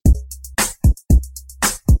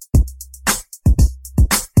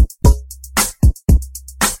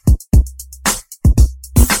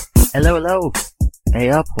Hello, hello.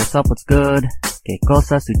 Hey up, what's up, what's good? Que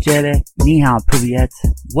cosa sucede? Ni hao, privyet.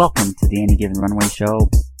 Welcome to the Any Given Runway show.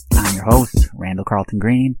 I'm your host, Randall Carlton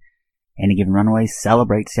Green. Any Given Runway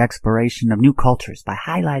celebrates the exploration of new cultures by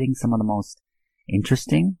highlighting some of the most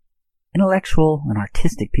interesting, intellectual, and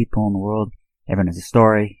artistic people in the world. Everyone has a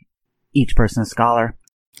story, each person a scholar.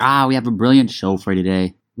 We have a brilliant show for you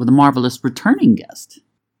today with a marvelous returning guest.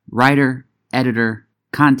 Writer, editor,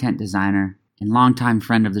 content designer, and longtime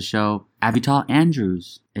friend of the show, Avital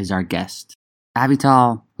Andrews is our guest.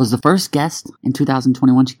 Avital was the first guest in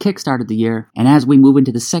 2021. She kickstarted the year, and as we move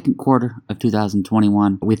into the second quarter of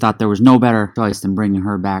 2021, we thought there was no better choice than bringing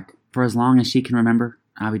her back. For as long as she can remember,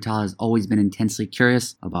 Avital has always been intensely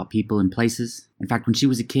curious about people and places. In fact, when she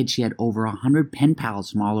was a kid, she had over 100 pen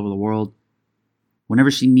pals from all over the world.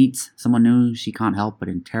 Whenever she meets someone new, she can't help but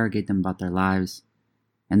interrogate them about their lives.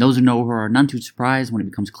 And those who know her are none too surprised when it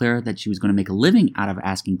becomes clear that she was going to make a living out of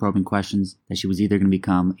asking probing questions, that she was either going to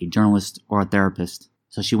become a journalist or a therapist.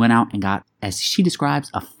 So she went out and got, as she describes,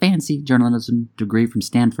 a fancy journalism degree from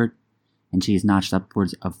Stanford, and she has notched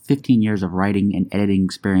upwards of 15 years of writing and editing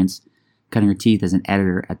experience, cutting her teeth as an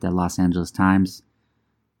editor at the Los Angeles Times.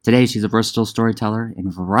 Today, she's a versatile storyteller in a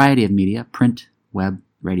variety of media, print, web,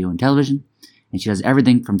 radio, and television. And she does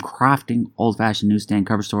everything from crafting old-fashioned newsstand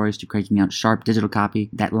cover stories to cranking out sharp digital copy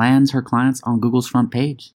that lands her clients on Google's front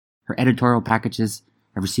page. Her editorial packages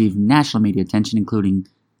have received national media attention, including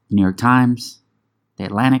the New York Times, The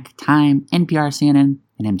Atlantic, Time, NPR, CNN,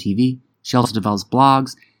 and MTV. She also develops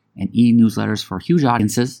blogs and e-newsletters for huge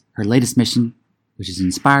audiences. Her latest mission, which is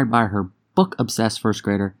inspired by her book-obsessed first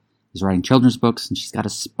grader, is writing children's books, and she's got a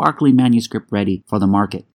sparkly manuscript ready for the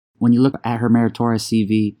market. When you look at her meritorious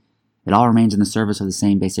CV, it all remains in the service of the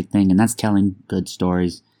same basic thing, and that's telling good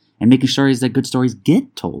stories and making sure that good stories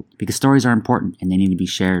get told, because stories are important and they need to be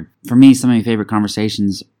shared. For me, some of my favorite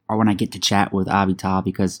conversations are when I get to chat with Avital,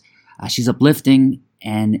 because she's uplifting,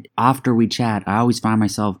 and after we chat, I always find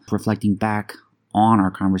myself reflecting back on our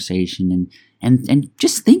conversation and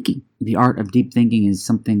just thinking. The art of deep thinking is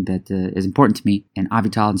something that is important to me, and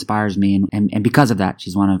Avital inspires me, and because of that,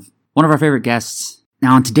 she's one of our favorite guests.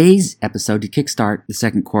 Now, on today's episode, to kickstart the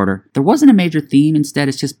second quarter, there wasn't a major theme. Instead,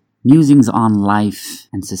 it's just musings on life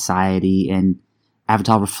and society, and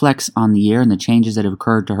Avital reflects on the year and the changes that have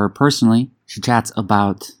occurred to her personally. She chats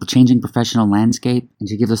about the changing professional landscape, and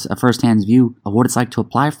she gives us a first-hand view of what it's like to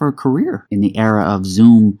apply for a career in the era of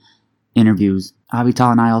Zoom interviews.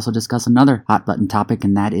 Avital and I also discuss another hot-button topic,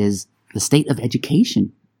 and that is the state of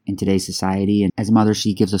education in today's society. And as a mother,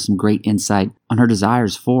 she gives us some great insight on her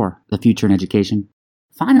desires for the future in education.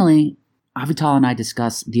 Finally, Avital and I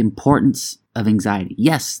discuss the importance of anxiety.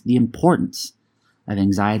 Yes, the importance of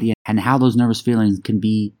anxiety and how those nervous feelings can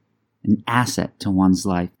be an asset to one's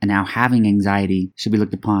life, and how having anxiety should be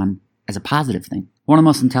looked upon as a positive thing. One of the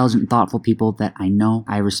most intelligent and thoughtful people that I know.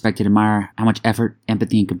 I respect and admire how much effort,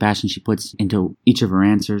 empathy, and compassion she puts into each of her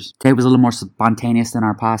answers. Today was a little more spontaneous than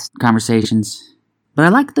our past conversations, but I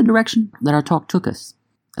like the direction that our talk took us.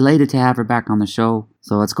 Elated to have her back on the show,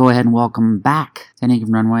 so let's go ahead and welcome back to Any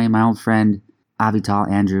Given Runway, my old friend Avital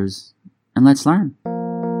Andrews, and let's learn.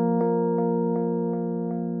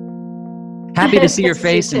 Happy to see your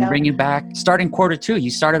face and bring you back. Starting quarter two, you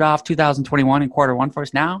started off 2021 in quarter one for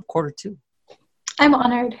us. Now quarter two. I'm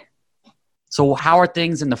honored. So, how are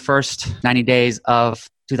things in the first 90 days of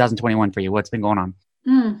 2021 for you? What's been going on?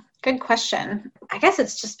 Good question. I guess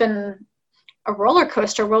it's just been a roller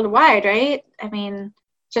coaster worldwide, right? I mean,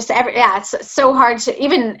 it's so hard to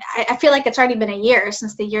even, I feel like it's already been a year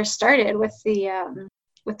since the year started with the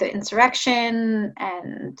insurrection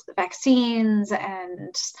and the vaccines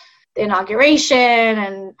and the inauguration.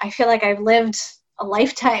 And I feel like I've lived a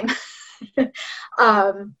lifetime. In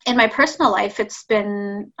my personal life, it's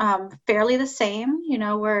been fairly the same,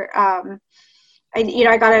 where I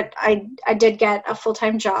did get a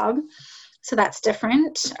full-time job. So that's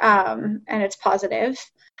different. And it's positive.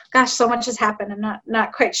 Gosh, so much has happened. I'm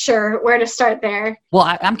not quite sure where to start there.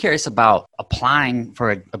 Well, I'm curious about applying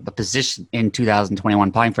for a position in 2021,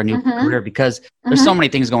 applying for a new career, because there's so many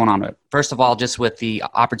things going on. First of all, just with the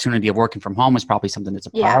opportunity of working from home is probably something that's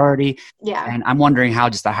a priority. Yeah. And I'm wondering how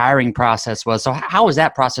just the hiring process was. So how was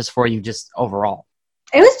that process for you just overall?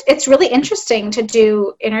 It's really interesting to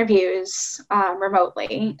do interviews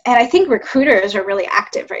remotely. And I think recruiters are really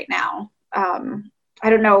active right now. I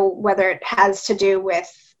don't know whether it has to do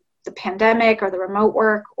with the pandemic or the remote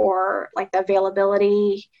work or like the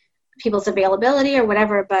people's availability or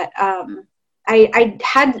whatever. But I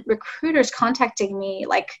had recruiters contacting me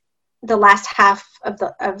like the last half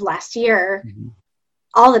of last year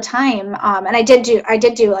all the time. And I did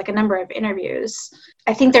do like a number of interviews.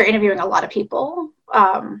 I think they're interviewing a lot of people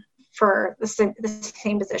for the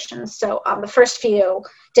same positions. So the first few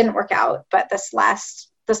didn't work out, but this last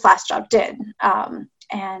job did.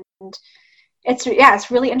 And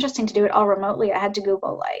it's really interesting to do it all remotely. I had to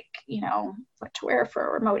Google what to wear for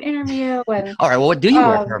a remote interview. And all right, well, what do you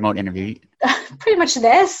wear for a remote interview? Pretty much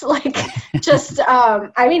this, just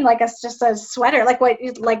it's just a sweater,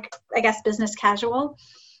 I guess business casual.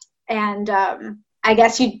 And I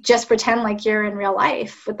guess you just pretend like you're in real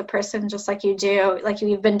life with the person, just like you do, like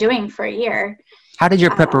you've been doing for a year. How did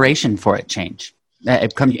your preparation for it change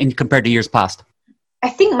compared to years past? I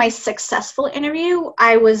think my successful interview,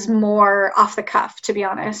 I was more off the cuff, to be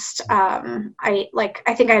honest. I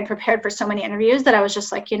think I had prepared for so many interviews that I was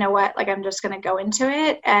just like, you know what, I'm just going to go into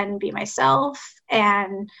it and be myself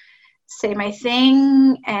and say my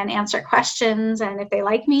thing and answer questions. And if they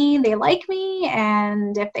like me, they like me.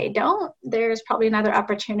 And if they don't, there's probably another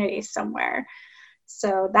opportunity somewhere.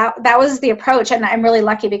 So that was the approach. And I'm really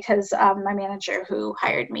lucky because my manager who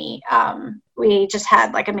hired me, we just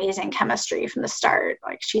had amazing chemistry from the start.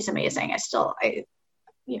 She's amazing. I still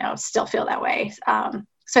feel that way.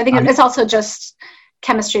 So I think it's also just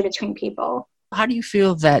chemistry between people. How do you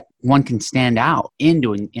feel that one can stand out in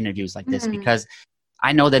doing interviews like this? Mm-hmm. Because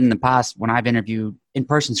I know that in the past, when I've interviewed in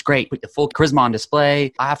person, it's great. Put the full charisma on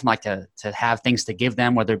display. I often like to have things to give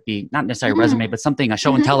them, whether it be not necessarily a resume, but something, a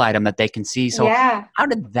show and tell item that they can see. So how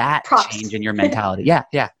did that change in your mentality?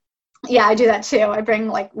 Yeah. Yeah, I do that too. I bring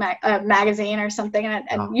a magazine or something,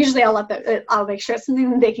 and usually I'll make sure it's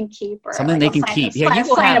something they can keep. Or something they can keep. Yeah, you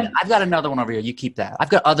will have it. I've got another one over here. You keep that. I've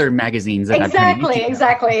got other magazines that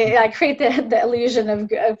exactly. I create the illusion of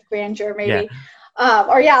grandeur, maybe. Yeah.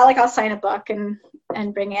 I'll sign a book and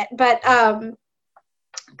bring it. But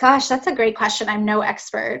gosh, that's a great question. I'm no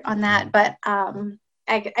expert on that, but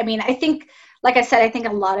I think, like I said, I think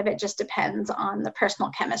a lot of it just depends on the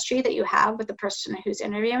personal chemistry that you have with the person who's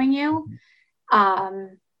interviewing you.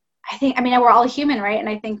 We're all human, right? And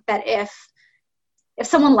I think that if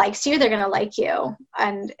someone likes you, they're going to like you.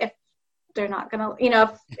 And if they're not going to,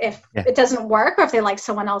 if it doesn't work, or if they like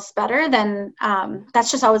someone else better, then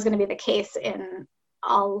that's just always going to be the case in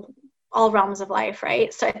all realms of life,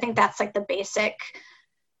 right? So I think that's the basic,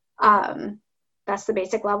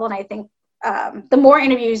 level. And I think the more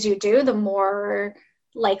interviews you do, the more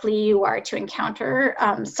likely you are to encounter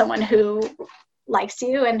someone who likes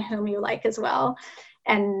you and whom you like as well,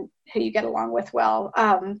 and who you get along with well.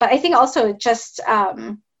 But I think also just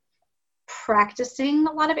practicing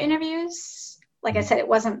a lot of interviews. Like I said,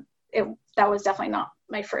 that was definitely not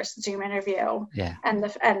my first Zoom interview. Yeah. And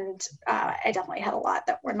I definitely had a lot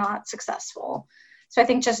that were not successful. So I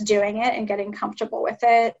think just doing it and getting comfortable with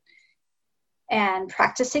it and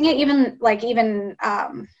practicing it, even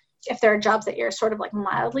if there are jobs that you're sort of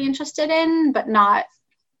mildly interested in, but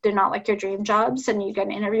they're not your dream jobs, and you get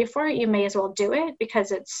an interview for it, you may as well do it,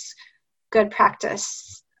 because it's good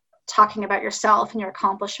practice talking about yourself and your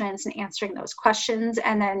accomplishments and answering those questions.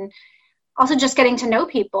 And then also just getting to know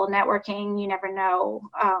people, networking. You never know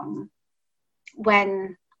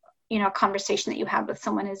when, a conversation that you have with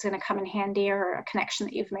someone is going to come in handy, or a connection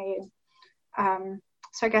that you've made.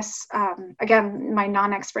 So I guess, again, my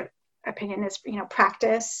non-expert opinion is,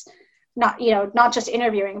 practice, not just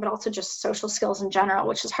interviewing, but also just social skills in general,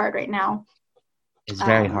 which is hard right now. It's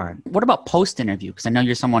very hard. What about post-interview? Because I know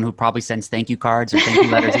you're someone who probably sends thank you cards or thank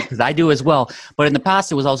you letters, because I do as well. But in the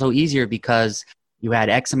past, it was also easier because you had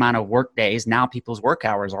X amount of work days. Now people's work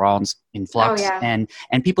hours are all in flux, and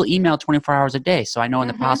people email 24 hours a day. So I know in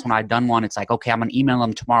the past when I've done one, it's okay, I'm going to email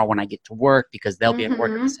them tomorrow when I get to work, because they'll be at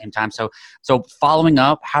work at the same time. So following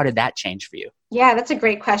up, how did that change for you? Yeah, that's a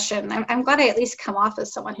great question. I'm glad I at least come off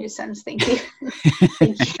as someone who sends thank you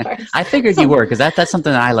cards. I figured you were, because that's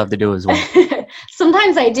something that I love to do as well.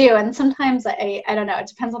 Sometimes I do, and sometimes I don't know. It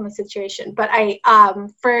depends on the situation. But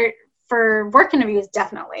for work interviews,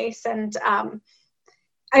 definitely send.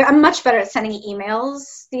 I'm much better at sending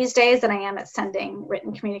emails these days than I am at sending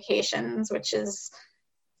written communications, which is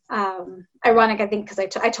ironic, I think, because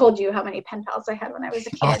I told you how many pen pals I had when I was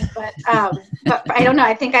a kid. But I don't know.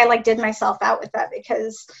 I think I did myself out with that,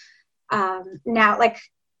 because now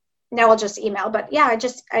I'll just email. But yeah, I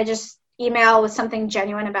just email with something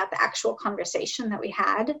genuine about the actual conversation that we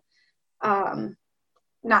had.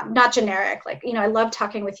 Not generic. I love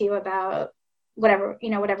talking with you about whatever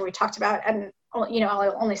we talked about, and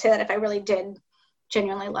I'll only say that if I really did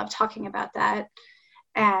genuinely love talking about that,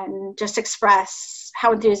 and just express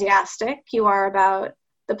how enthusiastic you are about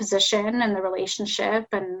the position and the relationship,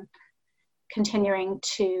 and continuing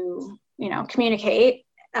to, communicate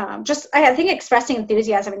I think expressing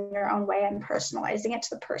enthusiasm in your own way and personalizing it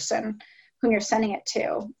to the person whom you're sending it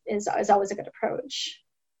to is always a good approach.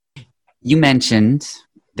 You mentioned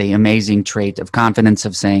the amazing trait of confidence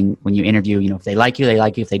of saying when you interview, if they like you, they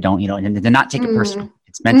like you. If they don't, and to not take it personal.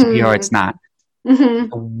 It's meant to be or it's not.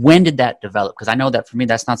 When did that develop? Because I know that for me,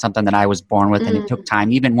 that's not something that I was born with, and it took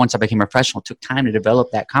time. Even once I became a professional, it took time to develop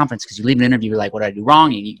that confidence, because you leave an interview, you're like, what did I do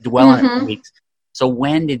wrong? And you dwell on it for weeks. So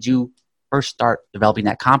when did you first start developing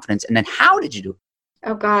that confidence, and then how did you do it?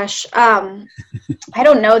 Oh gosh. I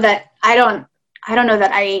don't know that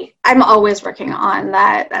I'm always working on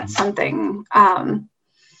that. That's something,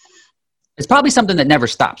 it's probably something that never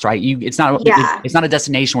stops, right? It's not a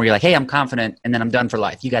destination where you're like, hey, I'm confident and then I'm done for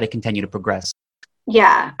life. You got to continue to progress.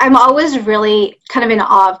 Yeah. I'm always really kind of in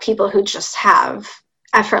awe of people who just have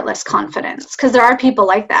effortless confidence, because there are people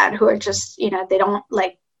like that who are just, they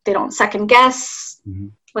don't second guess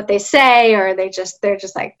what they say, or they're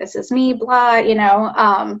just like, this is me, blah,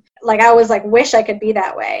 like I always wish I could be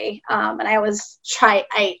that way. And I always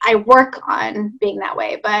I work on being that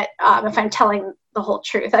way, but if I'm telling the whole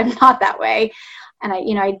truth, I'm not that way. And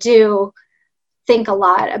I do think a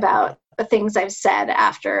lot about the things I've said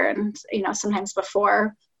after, and, sometimes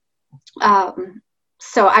before.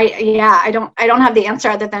 So I don't have the answer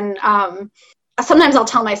other than, sometimes I'll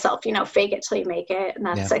tell myself, fake it till you make it. And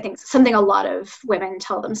that's, I think, something a lot of women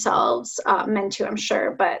tell themselves, men too, I'm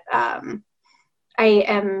sure. But I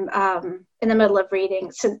am in the middle of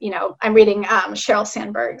reading, so, I'm reading Sheryl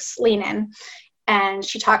Sandberg's Lean In, and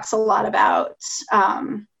she talks a lot about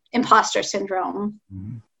imposter syndrome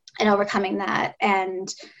and overcoming that.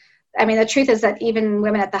 And I mean, the truth is that even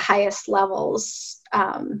women at the highest levels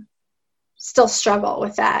still struggle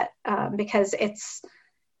with that, because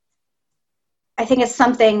I think it's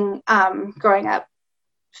something, growing up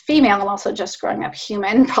female and also just growing up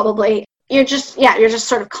human, probably, you're just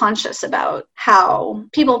sort of conscious about how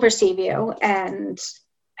people perceive you and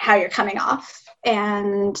how you're coming off.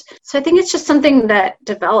 And so I think it's just something that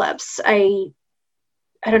develops. I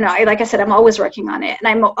don't know. Like I said, I'm always working on it, and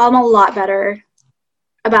I'm a lot better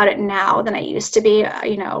about it now than I used to be.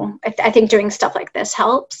 I think doing stuff like this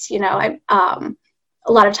helps. A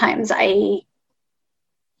lot of times I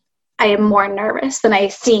am more nervous than I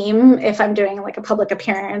seem if I'm doing like a public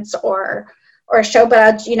appearance or a show.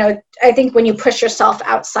 But, I think when you push yourself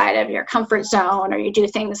outside of your comfort zone, or you do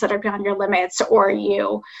things that are beyond your limits, or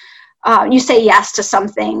you say yes to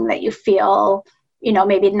something that you feel,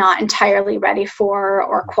 maybe not entirely ready for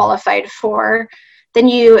or qualified for, then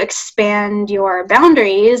you expand your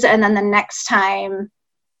boundaries. And then the next time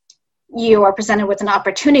you are presented with an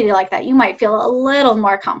opportunity like that, you might feel a little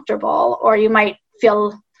more comfortable, or you might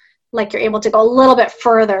feel like you're able to go a little bit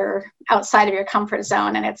further outside of your comfort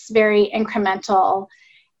zone. And it's very incremental,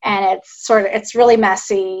 and it's really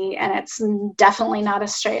messy, and it's definitely not a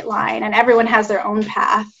straight line, and everyone has their own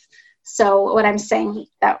path. So what I'm saying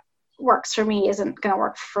that works for me isn't going to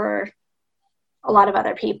work for a lot of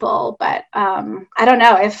other people. But I don't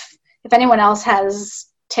know if anyone else has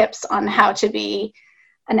tips on how to be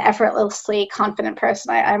an effortlessly confident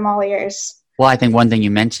person. I'm all ears. Well, I think one thing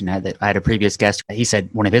you mentioned, I had a previous guest, he said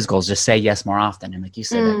one of his goals, just say yes more often. And like you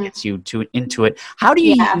said, that gets you into it. How do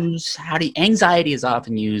you anxiety is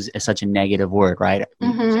often used as such a negative word, right?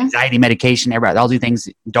 Anxiety medication, everybody, all do things,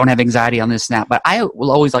 don't have anxiety on this snap. But I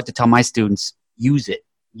will always like to tell my students, use it,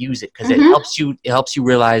 because it helps you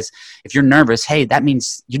realize if you're nervous, hey, that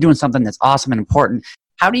means you're doing something that's awesome and important.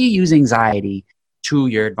 How do you use anxiety to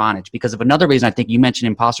your advantage? Because of another reason, I think you mentioned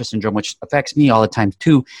imposter syndrome, which affects me all the time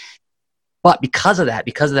too. But because of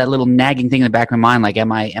that little nagging thing in the back of my mind, like,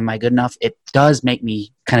 am I good enough? It does make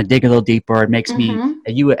me kind of dig a little deeper. It makes me,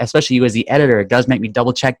 especially you as the editor, it does make me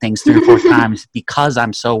double check things 3 or 4 times because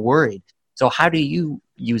I'm so worried. So how do you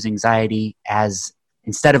use anxiety as,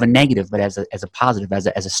 instead of a negative, but as a positive, as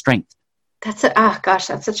a strength? That's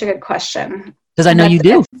such a good question. Because I know you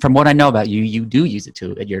do. From what I know about you, you do use it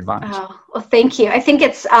at your advantage. Oh, well, thank you. I think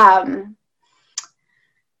it's,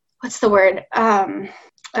 what's the word?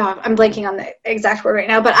 I'm blanking on the exact word right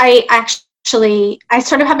now, but I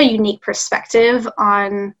sort of have a unique perspective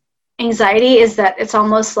on anxiety, is that it's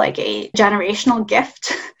almost like a generational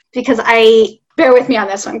gift, because bear with me on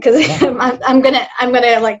this one, because I'm gonna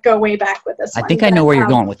like go way back with this one. I think I know where you're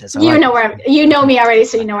going with this. You know me already,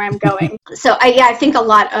 so you know where I'm going. So I think a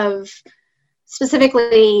lot of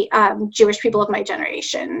specifically Jewish people of my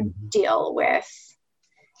generation deal with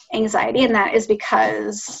anxiety, and that is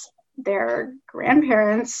because their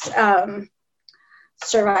grandparents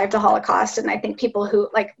survived the Holocaust. And I think people who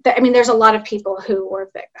there's a lot of people who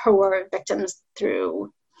were victims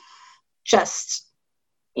through just,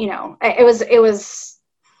 it was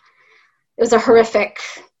was a horrific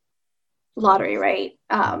lottery, right?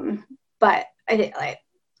 But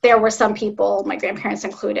there were some people, my grandparents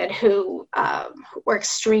included, who were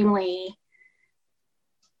extremely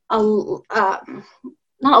not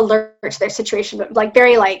alert to their situation, but like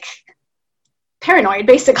very like paranoid,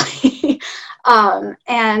 basically.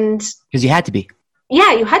 And because you had to be.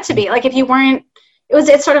 Yeah, you had to be. Like if you weren't,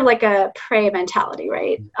 it's sort of like a prey mentality,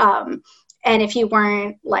 right? And if you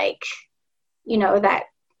weren't like, you know, that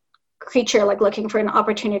creature like looking for an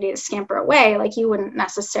opportunity to scamper away, like you wouldn't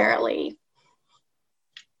necessarily,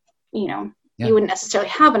 you know, you wouldn't necessarily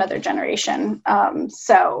have another generation.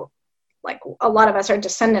 So like a lot of us are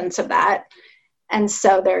descendants of that. And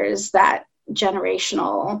so there's that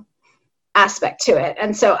generational aspect to it.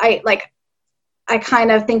 And so I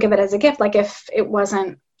kind of think of it as a gift. Like if it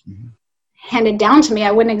wasn't handed down to me,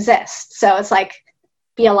 I wouldn't exist. So it's like,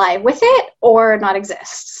 be alive with it or not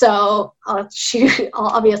exist. So I'll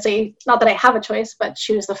obviously, not that I have a choice, but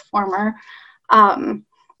choose the former. And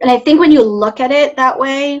I think when you look at it that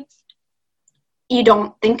way, you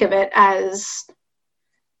don't think of it as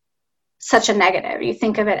such a negative. You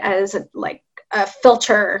think of it as like a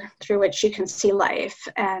filter through which you can see life,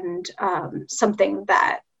 and something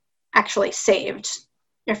that actually saved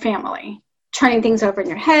your family. Turning things over in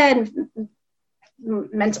your head,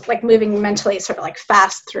 like moving mentally sort of like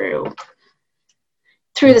fast through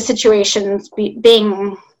the situations,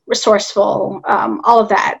 being resourceful, all of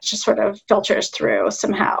that just sort of filters through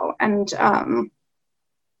somehow. And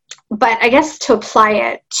but I guess to apply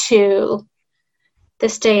it to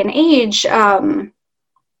this day and age, you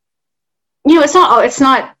know, it's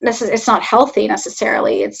not healthy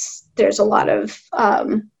necessarily. There's a lot of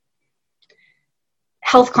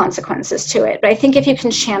health consequences to it. But I think if you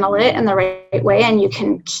can channel it in the right way and you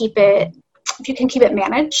can keep it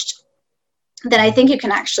managed, then I think you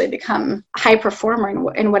can actually become a high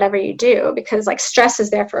performer in whatever you do, because like stress is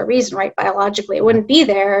there for a reason, right? Biologically, it wouldn't be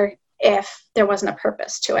there if there wasn't a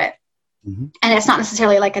purpose to it. Mm-hmm. And it's not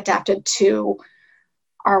necessarily like adapted to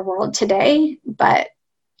our world today, but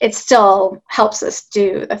it still helps us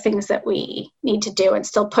do the things that we need to do and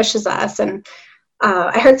still pushes us. And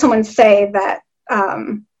I heard someone say that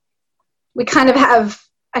we kind of have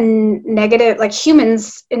a negative, like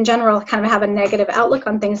humans in general kind of have a negative outlook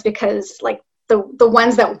on things, because like the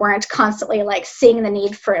ones that weren't constantly like seeing the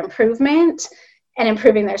need for improvement and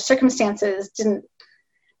improving their circumstances didn't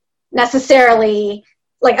necessarily,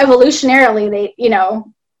 like evolutionarily, they, you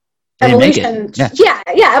know, evolution,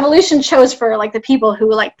 evolution chose for like the people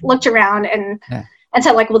who like looked around and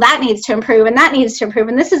said like, well, that needs to improve and that needs to improve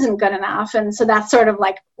and this isn't good enough. And so that's sort of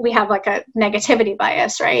like, we have like a negativity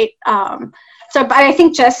bias, right? But I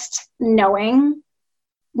think just knowing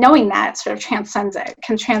that sort of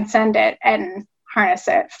can transcend it and harness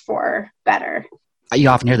it for better. You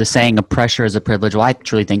often hear the saying, "A pressure is a privilege." Well, I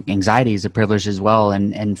truly think anxiety is a privilege as well.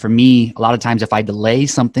 And for me, a lot of times if I delay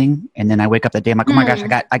something and then I wake up that day, I'm like, oh my gosh,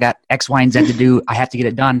 I got X, Y, and Z to do. I have to get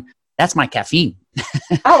it done. That's my caffeine.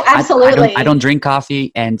 Oh, absolutely. I don't drink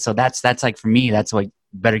coffee. And so that's like, for me, that's like,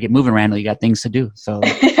 better get moving, Randall. You got things to do. So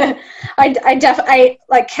I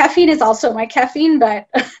like caffeine is also my caffeine, but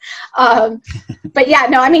yeah,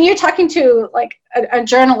 no, I mean, you're talking to like a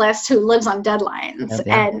journalist who lives on deadlines.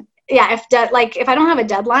 Yeah. And yeah, if I don't have a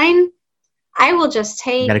deadline, I will just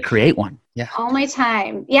take, got to create one. Yeah. All my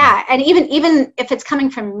time. Yeah. And even if it's coming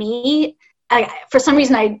from me, for some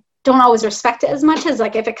reason, I don't always respect it as much as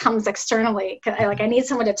like if it comes externally. I need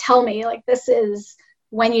someone to tell me like, this is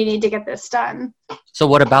when you need to get this done. So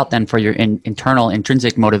what about then for your internal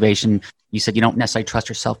intrinsic motivation? You said you don't necessarily trust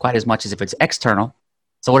yourself quite as much as if it's external.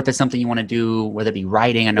 So what if it's something you want to do, whether it be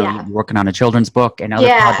writing? I know you're working on a children's book and other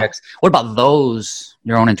projects. What about those,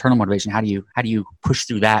 your own internal motivation? How do you push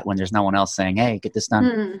through that when there's no one else saying, hey, get this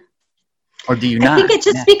done? Or do you not? I think it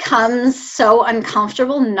just becomes so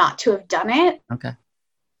uncomfortable not to have done it. Okay.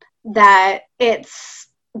 That it's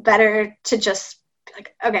better to just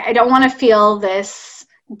like, okay, I don't want to feel this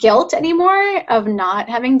guilt anymore of not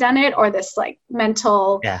having done it, or this like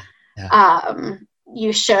mental,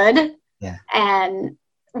 you should. Yeah. And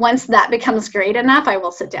once that becomes great enough, I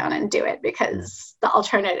will sit down and do it, because the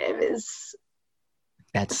alternative is.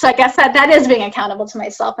 So I guess that is being accountable to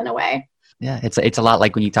myself in a way. Yeah, it's a lot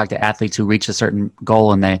like when you talk to athletes who reach a certain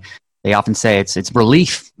goal, and they often say it's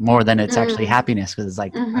relief more than it's actually happiness, because it's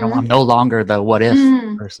like, I'm no longer the what if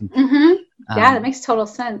person. Yeah, that makes total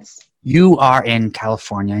sense. You are in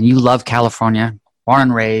California and you love California, born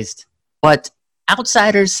and raised, but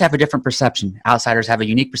outsiders have a different perception. Outsiders have a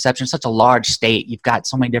unique perception. It's such a large state. You've got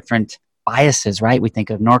so many different biases, right? We think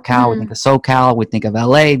of NorCal, we think of SoCal, we think of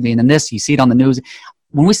LA being in this, you see it on the news.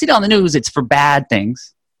 When we see it on the news, it's for bad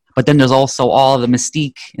things. but then there's also all the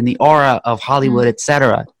mystique and the aura of Hollywood,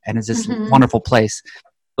 etc. And it's this wonderful place.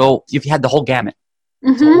 So you've had the whole gamut.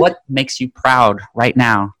 So what makes you proud right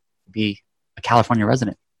now to be a California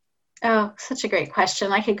resident? Oh, such a great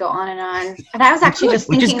question. I could go on and on. And I was actually just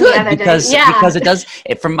thinking which is good, the other because, day. Yeah. Because it does,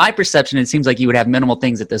 from my perception, it seems like you would have minimal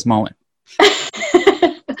things at this moment.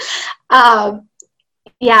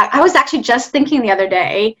 Yeah, I was actually just thinking the other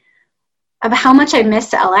day of how much I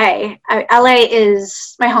miss LA. LA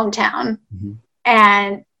is my hometown,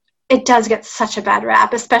 and it does get such a bad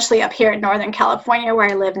rap, especially up here in Northern California where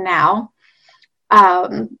I live now.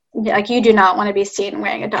 Like, you do not want to be seen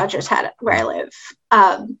wearing a Dodgers hat where I live.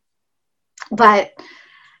 But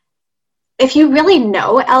if you really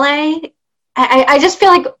know LA, I just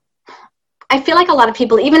feel like, a lot of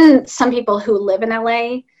people, even some people who live in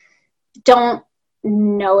LA, don't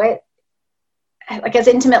know it like as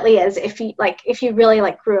intimately as if you really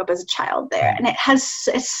like grew up as a child there. And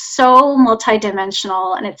it's so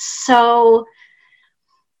multidimensional, and it's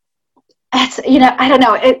I don't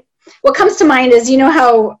know, what comes to mind is,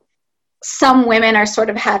 how some women are sort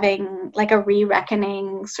of having like a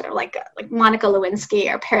re-reckoning, sort of like Monica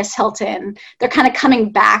Lewinsky or Paris Hilton. They're kind of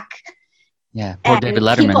coming back. Yeah, poor David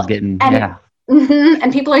Letterman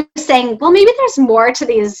and people are saying, well, maybe there's more to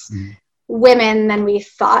these women than we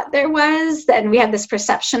thought there was, and we have this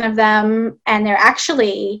perception of them, and they're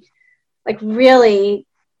actually like really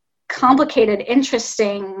complicated,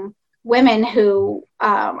 interesting women who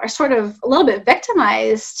are sort of a little bit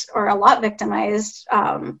victimized, or a lot victimized,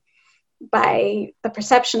 by the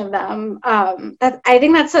perception of them. I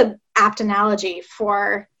think that's an apt analogy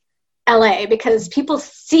for LA, because people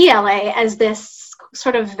see LA as this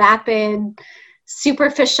sort of vapid,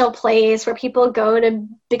 superficial place where people go to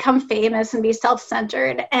become famous and be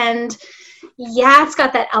self-centered. And yeah, it's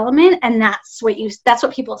got that element, and that's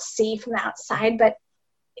what people see from the outside. But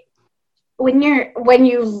when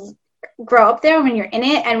you grow up there, when you're in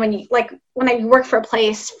it, and when I work for a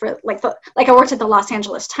place for I worked at the Los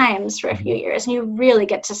Angeles Times for a few years, and you really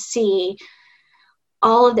get to see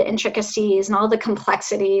all of the intricacies and all the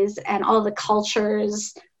complexities and all the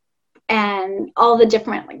cultures and all the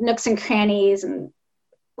different nooks and crannies, and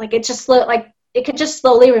it just it could just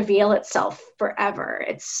slowly reveal itself forever.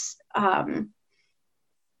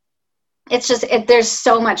 There's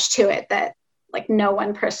so much to it that no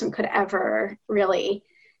one person could ever really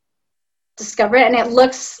discover it. And it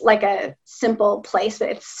looks like a simple place, but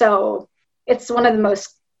it's one of the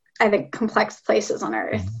most, I think, complex places on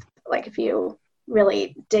earth. If you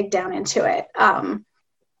really dig down into it.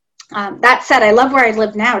 That said, I love where I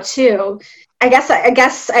live now too. I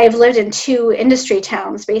guess I've lived in two industry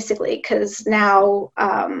towns basically, because now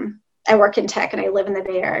I work in tech and I live in the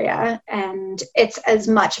Bay Area, and it's as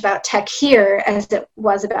much about tech here as it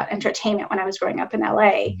was about entertainment when I was growing up in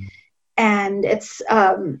LA. And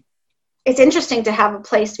it's interesting to have a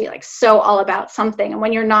place to be so all about something, and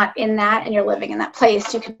when you're not in that and you're living in that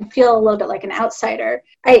place, you can feel a little bit like an outsider.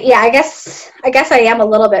 I guess I am a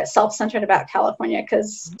little bit self-centered about California,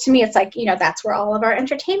 because to me it's that's where all of our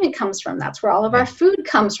entertainment comes from, that's where all of our food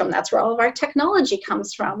comes from, that's where all of our technology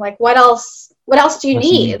comes from. What else do you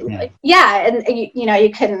need? And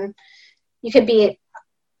you could be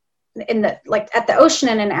in the at the ocean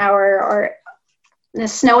in an hour, or the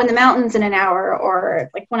snow in the mountains in an hour,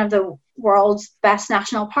 or one of the world's best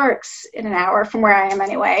national parks in an hour from where I am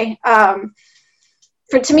anyway. To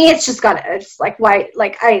me, it's just got it's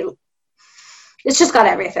just got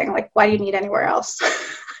everything. Why do you need anywhere else?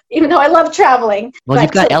 Even though I love traveling. Well,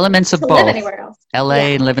 you've got elements of both. Live anywhere else.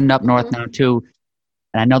 LA and living up north now too.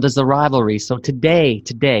 And I know there's a rivalry. So today,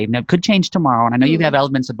 now it could change tomorrow, and I know you have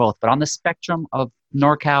elements of both, but on the spectrum of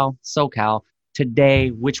NorCal, SoCal, today,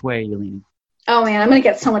 which way are you leaning? Oh man, I'm going to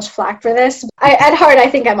get so much flack for this. At heart, I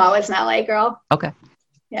think I'm always an LA girl. Okay.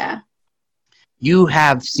 Yeah. You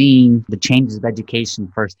have seen the changes of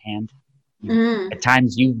education firsthand. At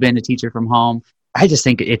times you've been a teacher from home. I just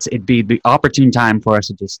think it'd be the opportune time for us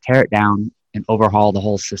to just tear it down and overhaul the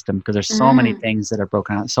whole system, because there's so many things that are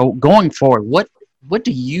broken out. So going forward, what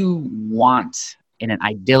do you want in an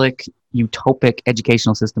idyllic, utopic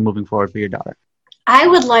educational system moving forward for your daughter? I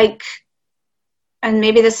would like, and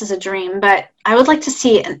maybe this is a dream, but I would like to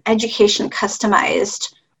see an education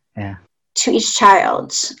customized to each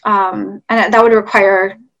child. And that would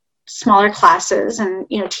require smaller classes and,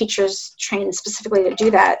 teachers trained specifically to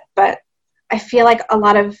do that. But I feel like a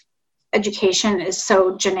lot of education is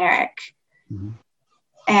so generic.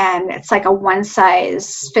 And it's like a one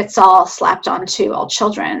size fits all slapped onto all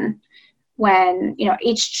children, when,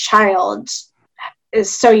 each child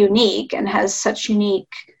is so unique and has such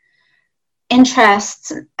unique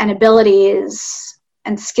interests and abilities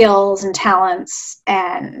and skills and talents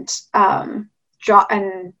and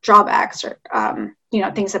drawbacks or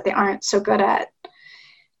things that they aren't so good at.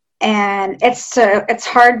 And it's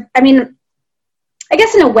hard. I mean, I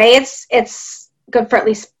guess in a way it's good for at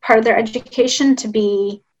least part of their education to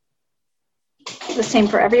be the same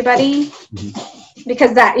for everybody, mm-hmm.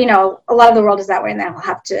 because that, a lot of the world is that way, and they'll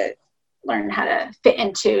have to learn how to fit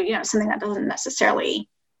into, something that doesn't necessarily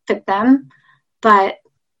fit them. But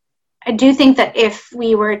I do think that if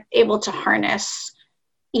we were able to harness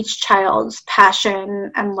each child's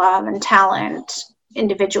passion and love and talent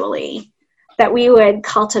individually, that we would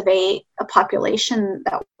cultivate a population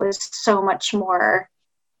that was so much more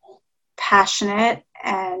passionate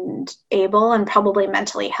and able and probably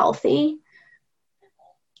mentally healthy,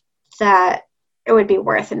 that it would be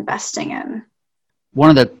worth investing in. One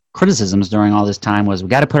of the criticisms during all this time was we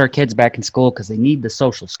got to put our kids back in school because they need the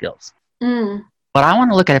social skills. Mm. But I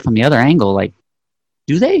want to look at it from the other angle. Like,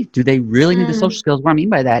 do they really need the social skills? What I mean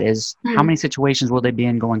by that is how many situations will they be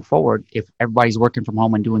in going forward if everybody's working from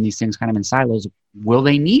home and doing these things kind of in silos? Will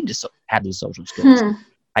they need to have these social skills?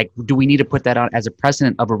 Like, do we need to put that on as a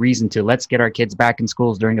precedent of a reason to let's get our kids back in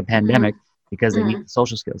schools during a pandemic because they need the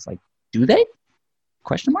social skills? Like, do they?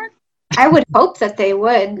 Question mark? I would hope that they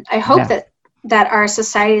would. I hope that our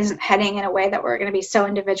society isn't heading in a way that we're going to be so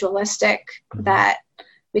individualistic that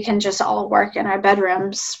we can just all work in our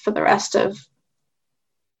bedrooms for the rest of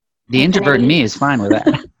the introvert in me is fine with that.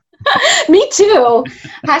 Me too.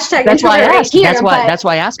 Hashtag that's why I ask. Here, that's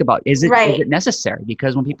why I ask about is it necessary?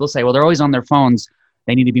 Because when people say, well, they're always on their phones,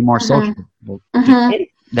 they need to be more social. Well,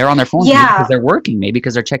 they're on their phones because they're working, maybe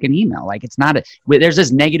because they're checking email. Like, it's not there's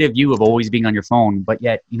this negative view of always being on your phone, but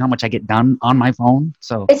yet you know how much I get done on my phone.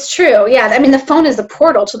 So it's true. Yeah. I mean, the phone is the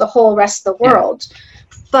portal to the whole rest of the world. Yeah.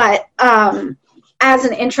 But as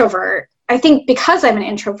an introvert, I think because I'm an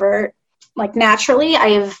introvert, like naturally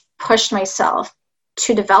I have pushed myself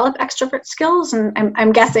to develop extrovert skills. And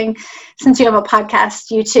I'm guessing since you have a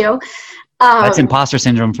podcast, you too. That's imposter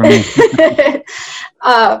syndrome for me.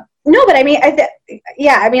 No, but I mean,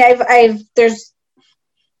 there's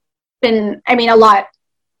been, a lot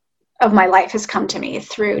of my life has come to me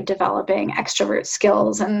through developing extrovert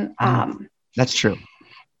skills, and that's true.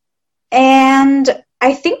 And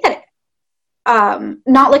I think that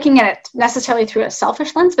not looking at it necessarily through a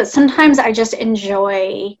selfish lens, but sometimes I just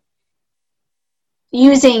enjoy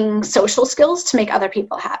using social skills to make other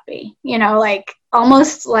people happy, like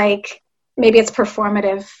almost like maybe it's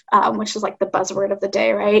performative, which is like the buzzword of the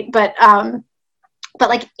day, right? But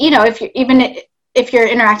like, if you're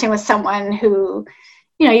interacting with someone who,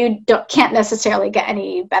 you can't necessarily get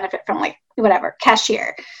any benefit from, like whatever,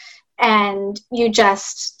 cashier, and you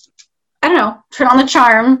just, I don't know, turn on the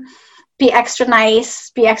charm, be extra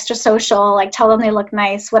nice, be extra social, like tell them they look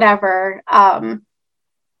nice, whatever,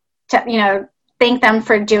 thank them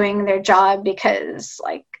for doing their job because,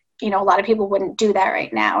 like, a lot of people wouldn't do that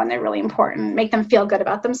right now, and they're really important. Make them feel good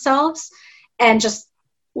about themselves and just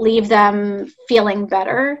leave them feeling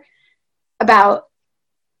better about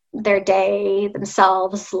their day,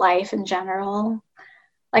 themselves, life in general.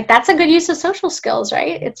 Like, that's a good use of social skills,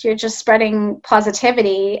 right? You're just spreading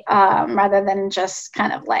positivity rather than just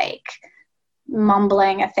kind of like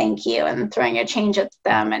mumbling a thank you and throwing a change at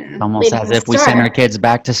them. And almost as if we send our kids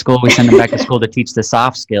back to school, we send them back to school to teach the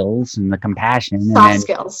soft skills and the compassion.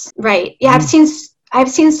 Skills, right? Yeah, I've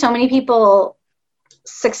seen so many people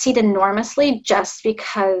succeed enormously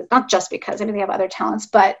not just because they have other talents,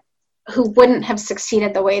 but who wouldn't have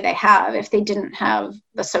succeeded the way they have if they didn't have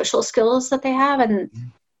the social skills that they have, and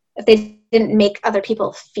if they didn't make other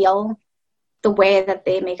people feel the way that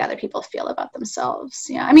they make other people feel about themselves.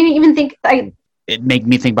 Yeah, I mean, even it made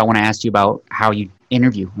me think about when I asked you about how you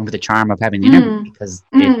interview and with the charm of having the interview, because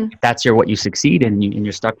if that's what you succeed in, and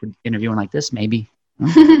you're stuck with interviewing like this, maybe.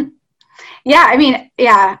 Yeah, I mean,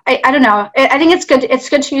 I don't know. I think it's good. It's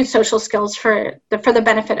good to use social skills for the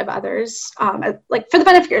benefit of others, like for the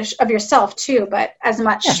benefit of yourself too, but as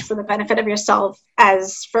much for the benefit of yourself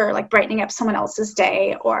as for like brightening up someone else's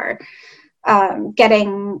day or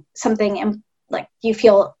getting something like you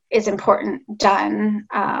feel is important done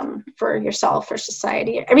for yourself or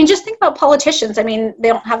society. I mean, just think about politicians. I mean, they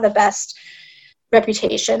don't have the best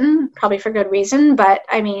reputation, probably for good reason, but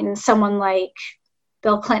I mean, someone like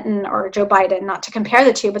Bill Clinton or Joe Biden, not to compare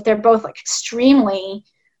the two, but they're both like extremely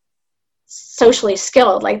socially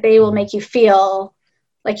skilled. Like, they will make you feel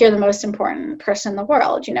like you're the most important person in the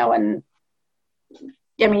world, and I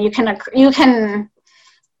mean, you can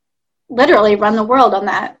literally run the world on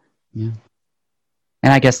that. Yeah.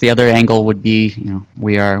 And I guess the other angle would be,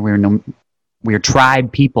 we're we're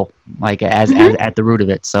tribe people, like as at the root of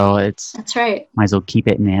it. So that's right. Might as well keep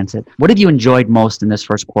it and enhance it. What have you enjoyed most in this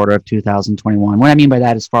first quarter of 2021? What I mean by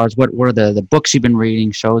that, as far as what are the books you've been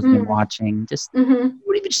reading, shows you've been watching, just what have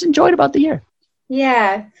you just enjoyed about the year?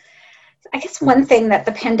 Yeah, I guess one thing that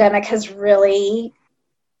the pandemic has really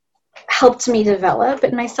helped me develop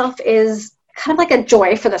in myself is kind of like a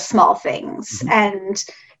joy for the small things and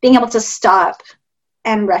being able to stop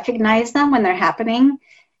and recognize them when they're happening.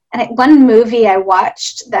 And one movie I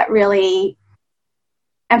watched that really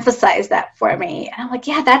emphasized that for me. And I'm like,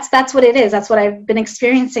 yeah, that's what it is. That's what I've been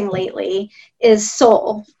experiencing lately is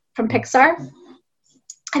Soul from Pixar.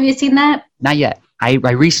 Have you seen that? Not yet. I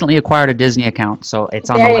recently acquired a Disney account, so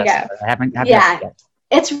it's on the list. I haven't yet.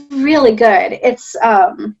 It's really good. It's,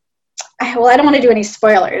 I don't want to do any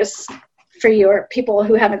spoilers for you or people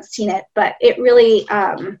who haven't seen it, but it really,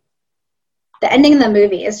 the ending of the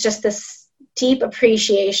movie is just this deep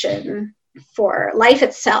appreciation for life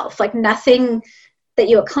itself, like nothing that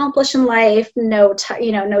you accomplish in life, no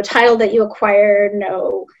title that you acquired,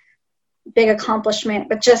 no big accomplishment,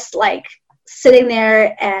 but just like sitting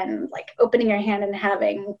there and like opening your hand and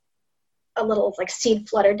having a little like seed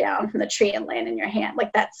flutter down from the tree and land in your hand.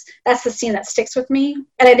 Like that's the scene that sticks with me,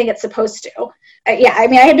 and I think it's supposed to. I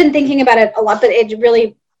had been thinking about it a lot, but it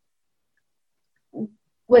really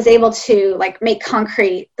was able to like make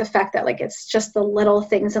concrete the fact that like it's just the little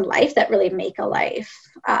things in life that really make a life,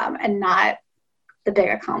 and not the big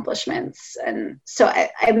accomplishments. And so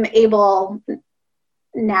I'm able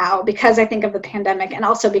now, because I think of the pandemic and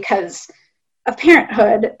also because of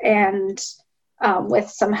parenthood and with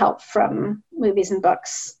some help from movies and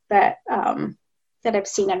books that I've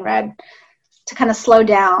seen and read, to kind of slow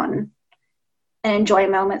down and enjoy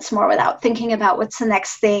moments more without thinking about what's the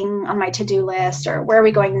next thing on my to-do list or where are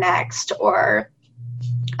we going next, or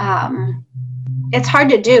it's hard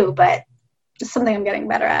to do, but it's something I'm getting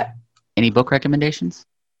better at. Any book recommendations?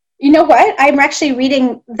 You know what? I'm actually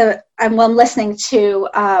reading I'm listening to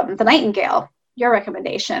The Nightingale, your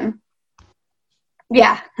recommendation.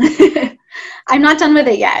 Yeah. I'm not done with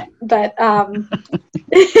it yet, but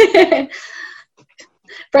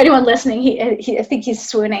for anyone listening, I think he's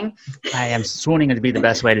swooning. I am swooning would be the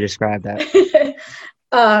best way to describe that.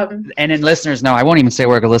 And then listeners know, I won't even say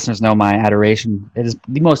where listeners know my adoration. It is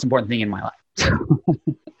the most important thing in my life.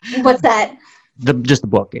 What's that? Just the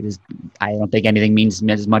book. It is. I don't think anything means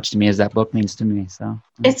as much to me as that book means to me. So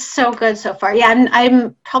it's so good so far. Yeah, and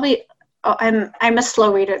I'm probably I'm a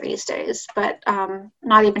slow reader these days, but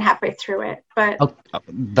not even halfway through it. But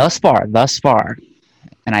thus far,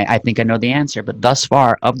 and I think I know the answer. But thus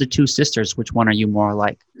far, of the two sisters, which one are you more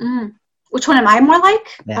like? Which one am I more like?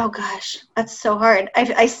 Yeah. Oh gosh, that's so hard.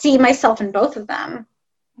 I see myself in both of them.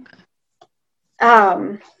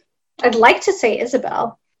 I'd like to say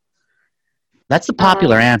Isabel. That's the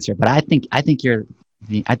popular answer, but I think you're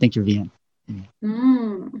Vian.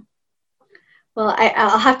 Well,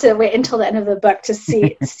 I'll have to wait until the end of the book to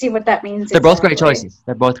see what that means. They're both great choices.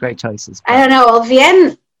 They're both great choices. I don't know. Well,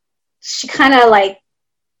 Vian, she kind of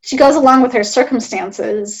she goes along with her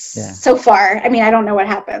circumstances so far. I mean, I don't know what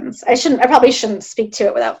happens. I probably shouldn't speak to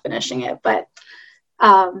it without finishing it, but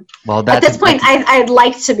at this point, I'd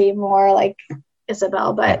like to be more like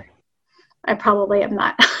Isabel, but I probably am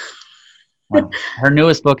not. Well, her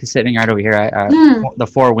newest book is sitting right over here, The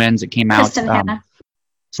Four Winds. It came out.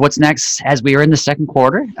 So what's next as we are in the second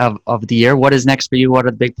quarter of the year? What is next for you? What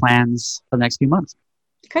are the big plans for the next few months?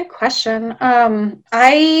 Good question.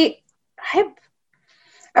 I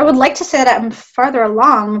would like to say that I'm farther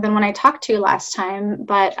along than when I talked to you last time,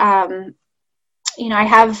 but I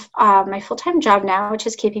have my full-time job now, which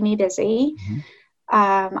is keeping me busy.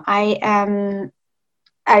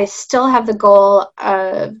 I still have the goal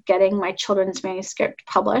of getting my children's manuscript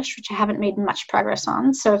published, which I haven't made much progress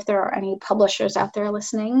on. So if there are any publishers out there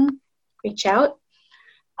listening, reach out.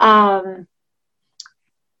 I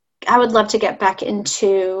would love to get back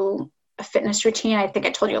into a fitness routine. I think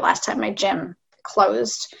I told you last time my gym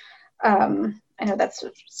closed. I know that's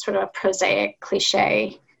sort of a prosaic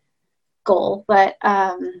cliche goal, but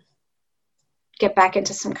get back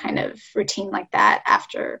into some kind of routine like that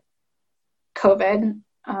after COVID.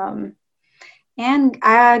 And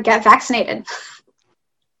get vaccinated.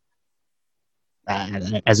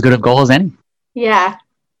 As good a goal as any. Yeah.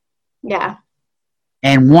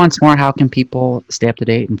 And once more, how can people stay up to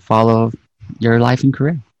date and follow your life and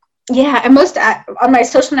career? Yeah, I'm most on my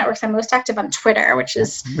social networks. I'm most active on Twitter, which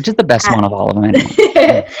is the best one of all of them.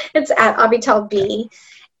 Anyway. It's at Avital B.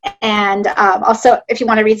 And also, if you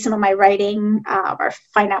want to read some of my writing or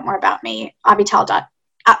find out more about me,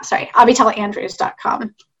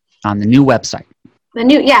 avitalandrews.com. On the new website.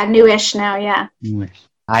 newish now. Yeah. Newish.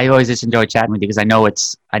 I always just enjoy chatting with you because I know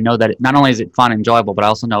that not only is it fun and enjoyable, but I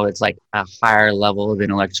also know it's like a higher level of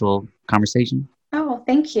intellectual conversation. Oh,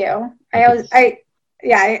 thank you.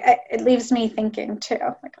 It leaves me thinking too.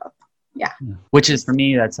 Like, yeah. Which is for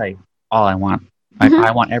me, that's like all I want.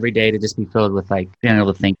 I want every day to just be filled with like being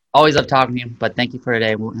able to think. Always love talking to you, but thank you for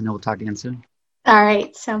today. I know we'll talk again soon. All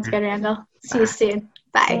right. Sounds good, Randall. See you soon.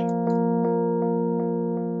 Bye.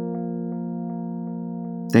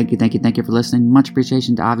 Thank you for listening. Much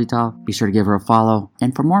appreciation to Avital. Be sure to give her a follow.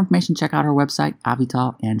 And for more information, check out her website,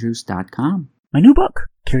 avitalandrews.com. My new book,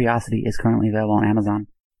 Curiosity, is currently available on Amazon.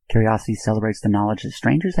 Curiosity celebrates the knowledge that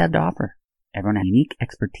strangers have to offer. Everyone has unique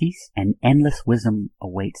expertise and endless wisdom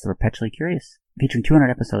awaits the perpetually curious. Featuring 200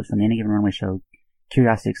 episodes from the Any Given Runway show,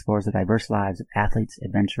 Curiosity explores the diverse lives of athletes,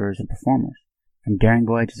 adventurers, and performers. From daring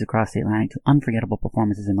voyages across the Atlantic to unforgettable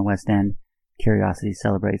performances in the West End, Curiosity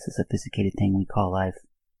celebrates the sophisticated thing we call life.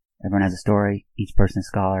 Everyone has a story, each person a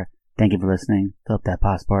scholar. Thank you for listening. Fill up that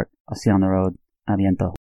passport. I'll see you on the road.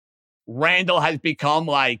 Aviento. Randall has become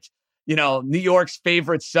like, New York's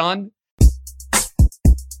favorite son.